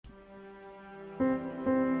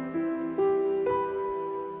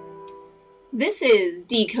This is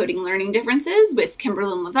Decoding Learning Differences with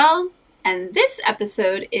Kimberlyn Lavelle, and this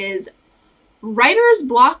episode is Writer's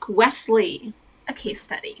Block Wesley, a case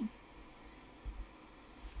study.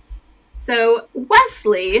 So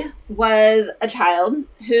Wesley was a child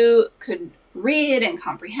who could read and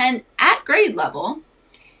comprehend at grade level.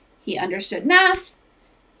 He understood math,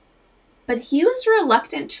 but he was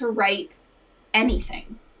reluctant to write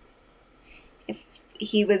anything. If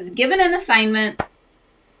he was given an assignment,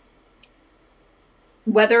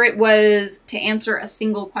 whether it was to answer a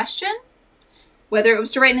single question, whether it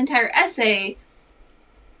was to write an entire essay,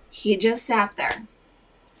 he just sat there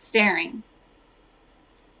staring.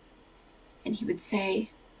 And he would say,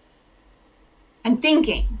 "I'm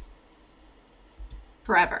thinking,"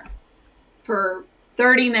 forever. For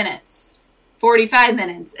 30 minutes, 45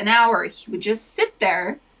 minutes, an hour, he would just sit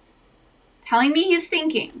there telling me he's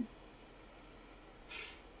thinking.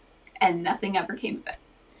 And nothing ever came of it.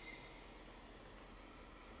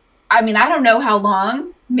 I mean, I don't know how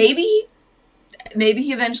long. Maybe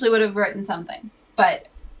he eventually would have written something. But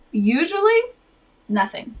usually,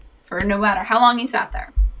 nothing. For no matter how long he sat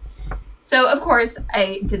there. So, of course,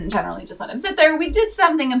 I didn't generally just let him sit there. We did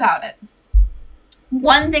something about it.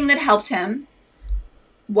 One thing that helped him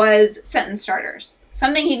was sentence starters.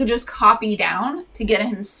 Something he could just copy down to get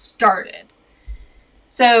him started.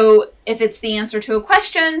 So, if it's the answer to a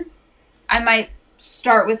question, I might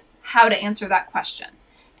start with how to answer that question.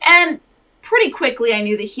 And pretty quickly, I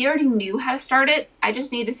knew that he already knew how to start it. I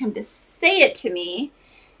just needed him to say it to me,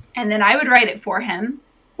 and then I would write it for him,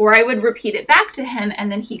 or I would repeat it back to him,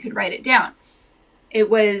 and then he could write it down. He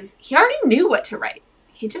already knew what to write.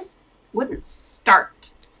 He just wouldn't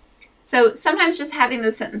start. So sometimes just having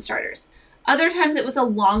those sentence starters. Other times it was a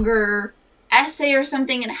longer essay or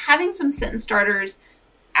something, and having some sentence starters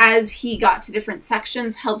as he got to different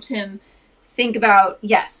sections helped him think about,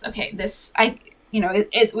 yes, okay,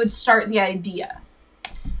 it would start the idea.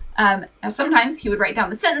 Now sometimes he would write down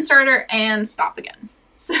the sentence starter and stop again.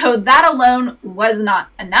 So that alone was not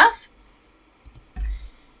enough.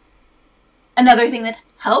 Another thing that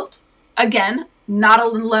helped, again,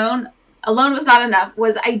 alone was not enough,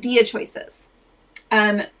 was idea choices.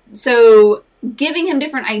 So giving him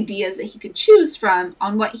different ideas that he could choose from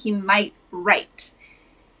on what he might write.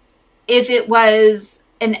 If it was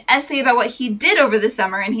an essay about what he did over the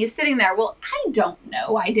summer and he's sitting there, well, I don't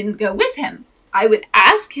know. I didn't go with him. I would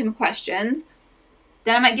ask him questions.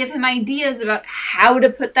 Then I might give him ideas about how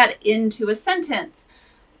to put that into a sentence.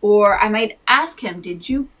 Or I might ask him, did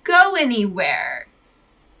you go anywhere?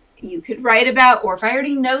 You could write about, or if I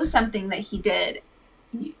already know something that he did,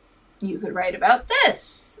 you could write about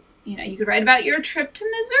this. You could write about your trip to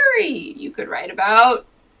Missouri. You could write about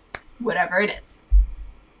whatever it is.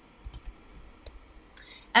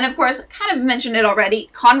 And of course, I kind of mentioned it already,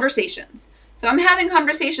 conversations. So I'm having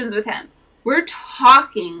conversations with him. We're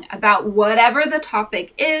talking about whatever the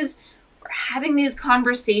topic is. We're having these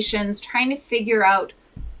conversations, trying to figure out,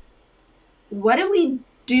 what do we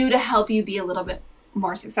do to help you be a little bit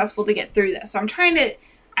more successful to get through this? So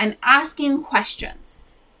I'm asking questions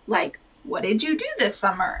like, what did you do this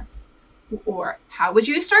summer? Or how would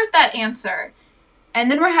you start that answer? And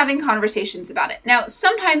then we're having conversations about it. Now,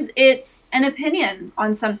 sometimes it's an opinion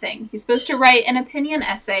on something. He's supposed to write an opinion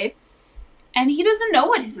essay, and he doesn't know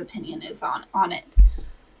what his opinion is on it.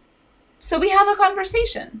 So we have a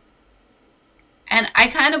conversation. And I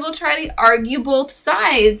kind of will try to argue both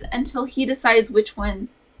sides until he decides which one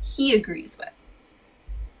he agrees with.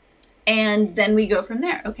 And then we go from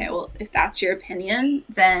there. Okay, well, if that's your opinion,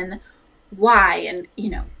 then why? And,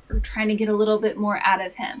 we're trying to get a little bit more out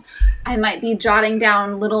of him. I might be jotting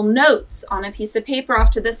down little notes on a piece of paper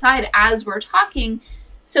off to the side as we're talking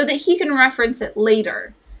so that he can reference it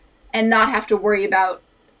later and not have to worry about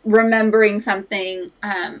remembering something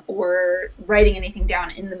or writing anything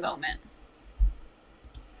down in the moment.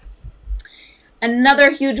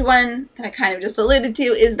 Another huge one that I kind of just alluded to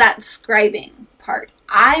is that scribing part.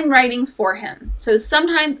 I'm writing for him. So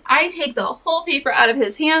sometimes I take the whole paper out of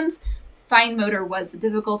his hands. Fine motor was a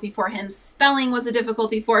difficulty for him. Spelling was a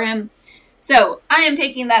difficulty for him. So I am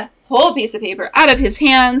taking that whole piece of paper out of his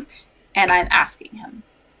hands and I'm asking him.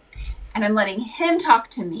 And I'm letting him talk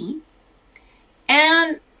to me.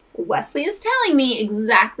 And Wesley is telling me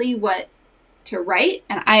exactly what to write.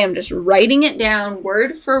 And I am just writing it down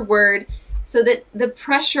word for word so that the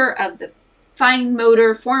pressure of the fine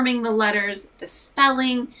motor, forming the letters, the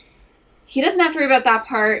spelling, he doesn't have to worry about that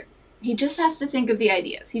part. He just has to think of the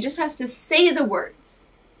ideas. He just has to say the words.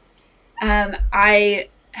 I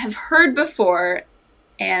have heard before,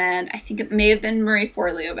 and I think it may have been Marie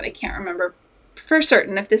Forleo, but I can't remember for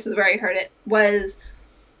certain if this is where I heard it, was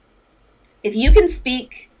if you can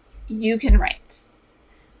speak, you can write.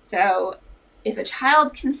 So if a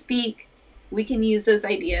child can speak, we can use those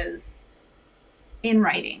ideas in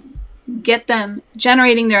writing. Get them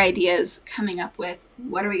generating their ideas, coming up with,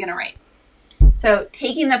 what are we going to write? So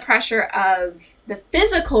taking the pressure of the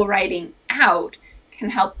physical writing out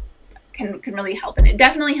can really help. And it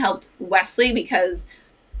definitely helped Wesley, because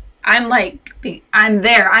I'm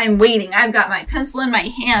there, I'm waiting, I've got my pencil in my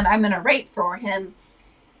hand, I'm going to write for him.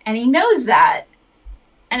 And he knows that.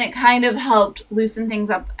 And it kind of helped loosen things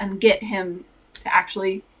up and get him to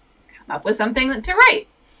actually come up with something to write.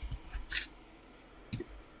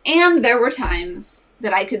 And there were times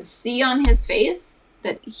that I could see on his face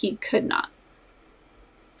that he could not.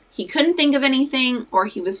 He couldn't think of anything, or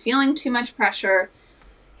he was feeling too much pressure.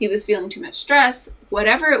 He was feeling too much stress.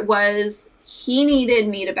 Whatever it was, he needed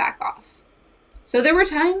me to back off. So there were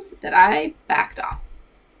times that I backed off.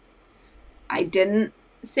 I didn't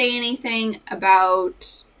say anything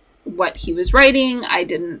about what he was writing. I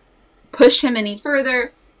didn't push him any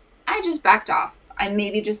further. I just backed off. I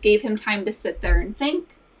maybe just gave him time to sit there and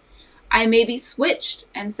think. I maybe switched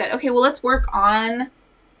and said, okay, well, let's work on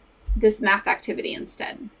this math activity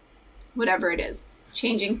instead. Whatever it is,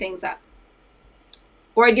 changing things up.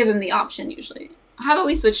 Or I'd give him the option usually. How about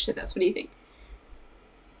we switch to this? What do you think?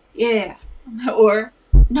 Yeah. Or,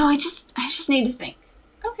 no, I just need to think.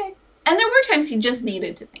 Okay. And there were times he just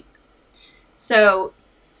needed to think. So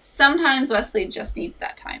sometimes Wesley just needed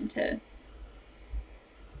that time to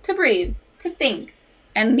breathe, to think,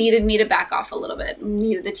 and needed me to back off a little bit,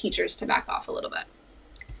 needed the teachers to back off a little bit.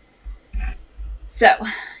 So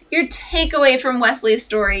your takeaway from Wesley's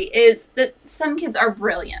story is that some kids are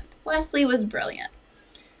brilliant. Wesley was brilliant.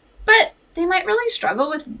 But they might really struggle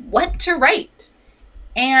with what to write.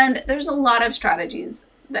 And there's a lot of strategies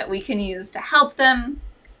that we can use to help them.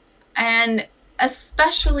 And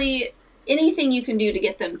especially anything you can do to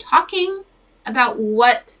get them talking about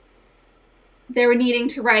what they're needing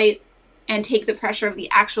to write and take the pressure of the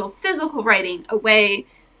actual physical writing away,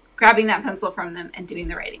 grabbing that pencil from them and doing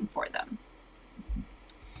the writing for them.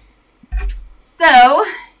 So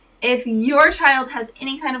if your child has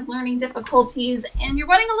any kind of learning difficulties and you're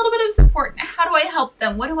wanting a little bit of support, how do I help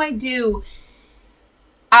them? What do I do?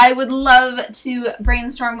 I would love to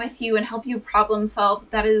brainstorm with you and help you problem solve.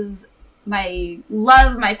 That is my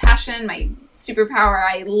love, my passion, my superpower.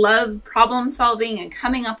 I love problem solving and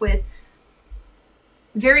coming up with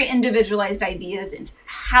very individualized ideas in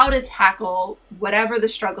how to tackle whatever the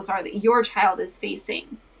struggles are that your child is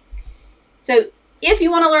facing. So if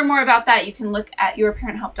you want to learn more about that, you can look at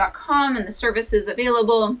yourparenthelp.com and the services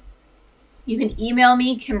available. You can email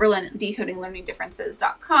me,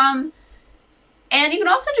 Kimberlyn@decodinglearningdifferences.com. And you can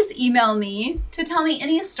also just email me to tell me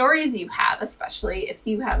any stories you have, especially if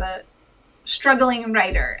you have a struggling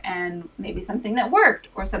writer and maybe something that worked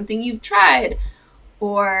or something you've tried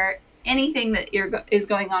or anything that is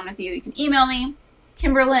going on with you. You can email me,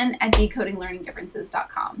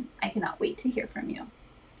 Kimberlyn@decodinglearningdifferences.com. I cannot wait to hear from you.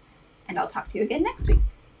 And I'll talk to you again next week.